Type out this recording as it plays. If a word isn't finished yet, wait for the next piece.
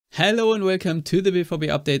Hello and welcome to the BVB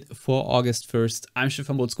update for August 1st. I'm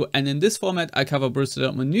Youssoufa Moukoko, and in this format I cover Borussia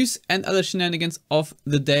Dortmund news and other shenanigans of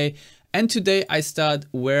the day. And today I start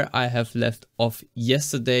where I have left off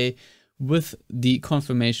yesterday with the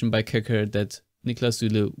confirmation by Kicker that Niklas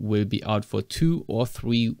Süle will be out for 2 or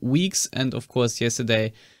 3 weeks. And of course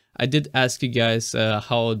yesterday I did ask you guys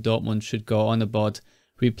how Dortmund should go on about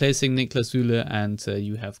replacing Niklas Süle, and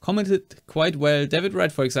you have commented quite well. David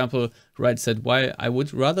Wright, for example, writes that while I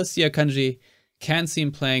would rather see Akanji, can't see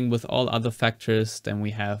him playing with all other factors. Then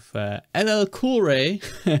we have LL Cool Ray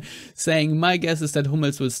saying, my guess is that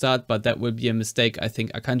Hummels will start, but that will be a mistake. I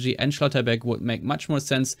think Akanji and Schlotterbeck would make much more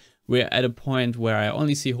sense. We're at a point where I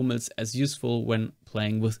only see Hummels as useful when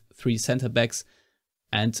playing with 3 center backs.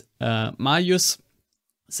 And Marius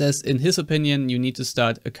says, in his opinion, you need to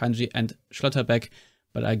start Akanji and Schlotterbeck,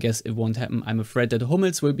 but I guess it won't happen. I'm afraid that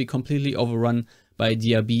Hummels will be completely overrun by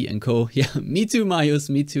Diaby and co. Yeah, me too, Marius,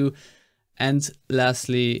 me too. And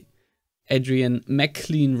lastly, Adrian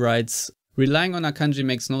McLean writes, relying on Akanji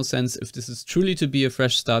makes no sense if this is truly to be a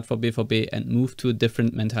fresh start for BVB and move to a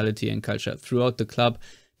different mentality and culture throughout the club.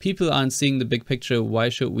 People aren't seeing the big picture. Why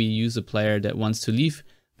should we use a player that wants to leave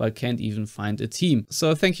but can't even find a team?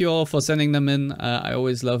 So thank you all for sending them in. I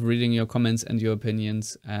always love reading your comments and your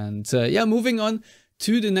opinions. And yeah, moving on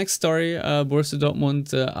to the next story, Borussia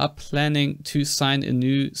Dortmund are planning to sign a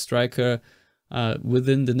new striker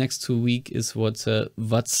within the next 2 weeks, is what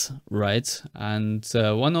Watz writes. And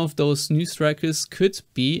one of those new strikers could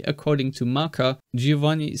be, according to Marca,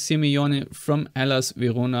 Giovanni Simeone from Hellas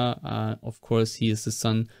Verona. Of course, he is the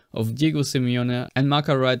son of Diego Simeone. And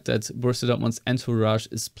Marca writes that Borussia Dortmund's entourage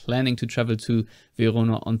is planning to travel to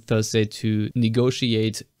Verona on Thursday to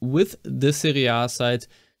negotiate with the Serie A side.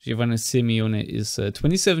 Giovanni Simeone is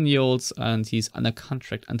 27-year-old and he's under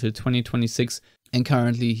contract until 2026, and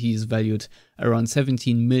currently he's valued around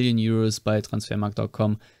 17 million euros by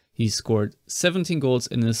transfermarkt.com. He scored 17 goals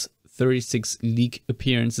in his 36 league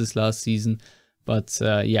appearances last season. But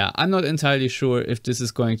yeah, I'm not entirely sure if this is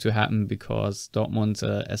going to happen because Dortmund,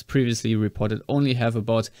 as previously reported, only have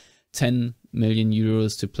about 10 million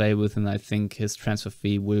euros to play with, and I think his transfer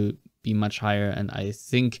fee will be much higher, and I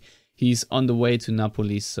think he's on the way to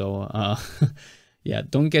Napoli. So yeah,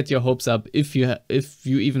 don't get your hopes up. If you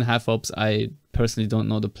even have hopes, I personally don't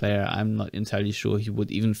know the player. I'm not entirely sure he would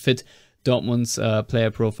even fit Dortmund's player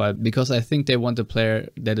profile, because I think they want a player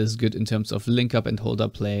that is good in terms of link up and hold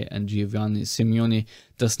up play, and Giovanni Simeone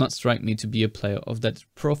does not strike me to be a player of that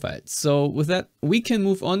profile. So with that, we can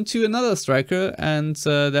move on to another striker, and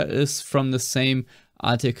that is from the same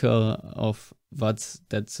article of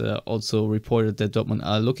that also reported that Dortmund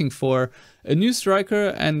are looking for a new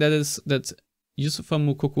striker, and that is that Youssoufa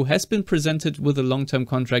Moukoko has been presented with a long-term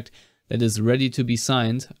contract that is ready to be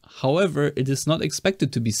signed. However, it is not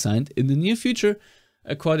expected to be signed in the near future.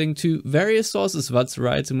 According to various sources, Watz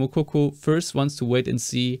writes, Moukoko first wants to wait and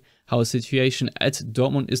see how a situation at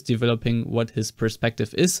Dortmund is developing, what his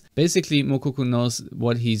perspective is. Basically, Moukoko knows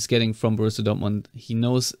what he's getting from Borussia Dortmund. He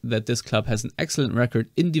knows that this club has an excellent record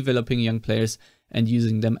in developing young players and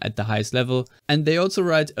using them at the highest level. And they also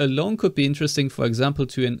write, a loan could be interesting, for example,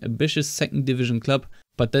 to an ambitious second division club,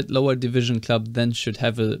 but that lower division club then should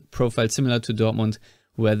have a profile similar to Dortmund,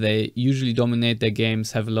 where they usually dominate their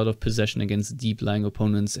games, have a lot of possession against deep-lying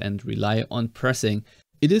opponents and rely on pressing.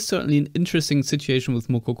 It is certainly an interesting situation with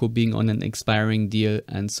Moukoko being on an expiring deal,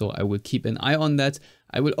 and so I will keep an eye on that.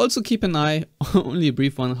 I will also keep an eye, only a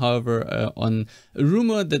brief one however, on a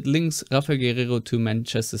rumor that links Rafael Guerreiro to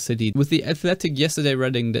Manchester City, with the Athletic yesterday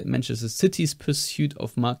writing that Manchester City's pursuit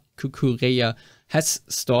of Marc Cucurella has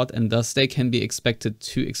stalled, and thus they can be expected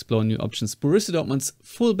to explore new options. Borussia Dortmund's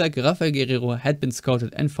fullback Rafael Guerreiro had been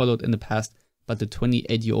scouted and followed in the past, but the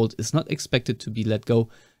 28-year-old is not expected to be let go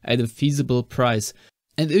at a feasible price.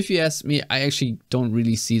 And if you ask me, I actually don't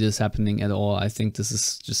really see this happening at all. I think this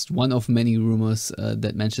is just one of many rumors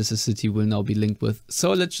that Manchester City will now be linked with.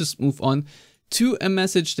 So let's just move on to a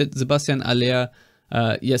message that Sebastien Haller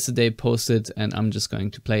yesterday posted, and I'm just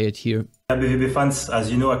going to play it here. BVB fans,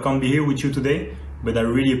 as you know, I can't be here with you today, but I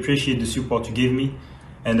really appreciate the support you gave me,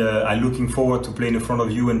 and I'm looking forward to playing in front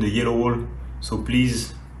of you in the yellow wall. So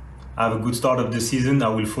please have a good start of the season. I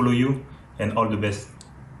will follow you, and all the best.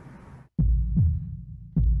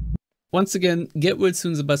 Once again, get well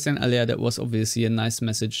soon, Sebastien Haller. That was obviously a nice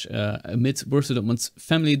message amid Borussia Dortmund's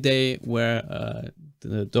family day, where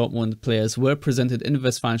the Dortmund players were presented in the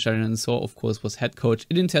Westfalenstadion, and so of course was head coach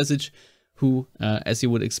Edin Terzic, who, as you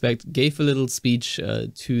would expect, gave a little speech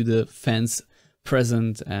to the fans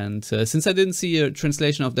present. And since I didn't see a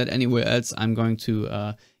translation of that anywhere else, I'm going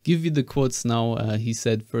to give you the quotes now. He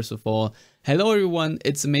said, first of all, "Hello everyone,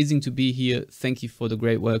 it's amazing to be here. Thank you for the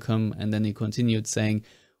great welcome." And then he continued saying,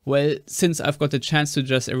 "Well, since I've got the chance to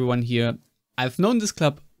address everyone here, I've known this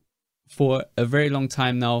club for a very long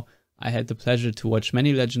time now. I had the pleasure to watch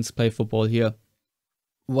many legends play football here.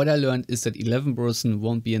 What I learned is that 11 Borussen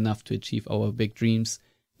won't be enough to achieve our big dreams,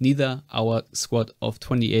 neither our squad of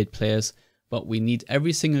 28 players, but we need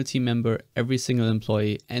every single team member, every single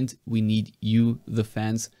employee, and we need you, the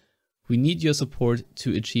fans. We need your support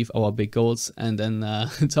to achieve our big goals." And then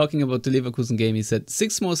talking about the Leverkusen game, he said,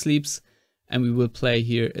 "6 more sleeps and we will play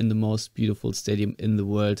here in the most beautiful stadium in the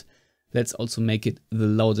world. Let's also make it the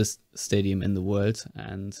loudest stadium in the world."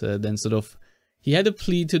 And then sort of, he had a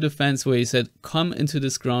plea to the fans where he said, "Come into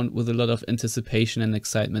this ground with a lot of anticipation and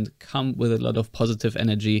excitement. Come with a lot of positive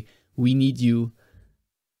energy. We need you.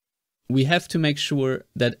 We have to make sure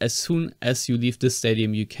that as soon as you leave this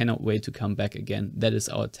stadium, you cannot wait to come back again. That is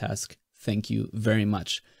our task. Thank you very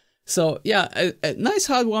much." So yeah, a nice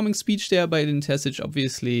heartwarming speech there by Edin Terzic.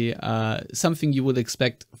 Obviously something you would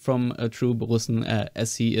expect from a true Borussen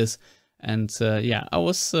as he is. And yeah, I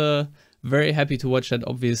was very happy to watch that.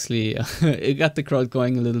 Obviously it got the crowd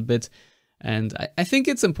going a little bit. And I think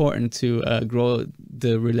it's important to grow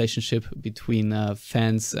the relationship between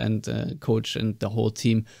fans and coach and the whole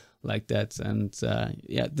team like that. And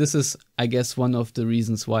yeah, this is, I guess, one of the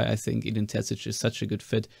reasons why I think Edin Terzic is such a good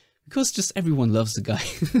fit, because just everyone loves the guy.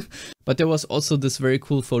 But there was also this very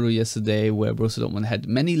cool photo yesterday where Borussia Dortmund had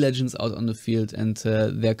many legends out on the field and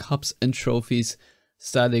their cups and trophies,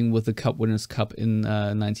 starting with the Cup Winners' Cup in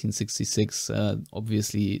 1966,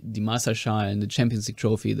 obviously the Meisterschale and the Champions League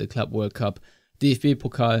trophy, the Club World Cup, DFB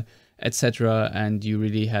Pokal, etc. And you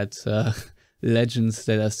really had legends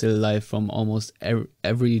that are still alive from almost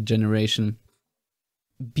every generation.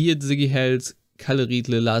 Beard, Siggi Held, Kalle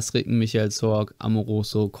Riedle, Lars Ricken, Michael Zorc,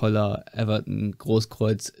 Amoroso, Koller, Everton,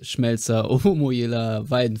 Großkreuz, Schmelzer, Omoyela,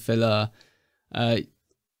 Weidenfeller,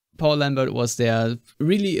 Paul Lambert was there.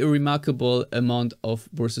 Really a remarkable amount of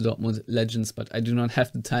Borussia Dortmund legends, but I do not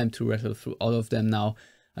have the time to rattle through all of them now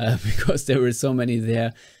because there were so many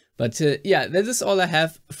there. But yeah, that is all I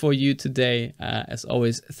have for you today. As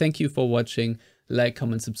always, thank you for watching. Like,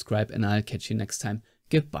 comment, subscribe, and I'll catch you next time.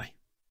 Goodbye.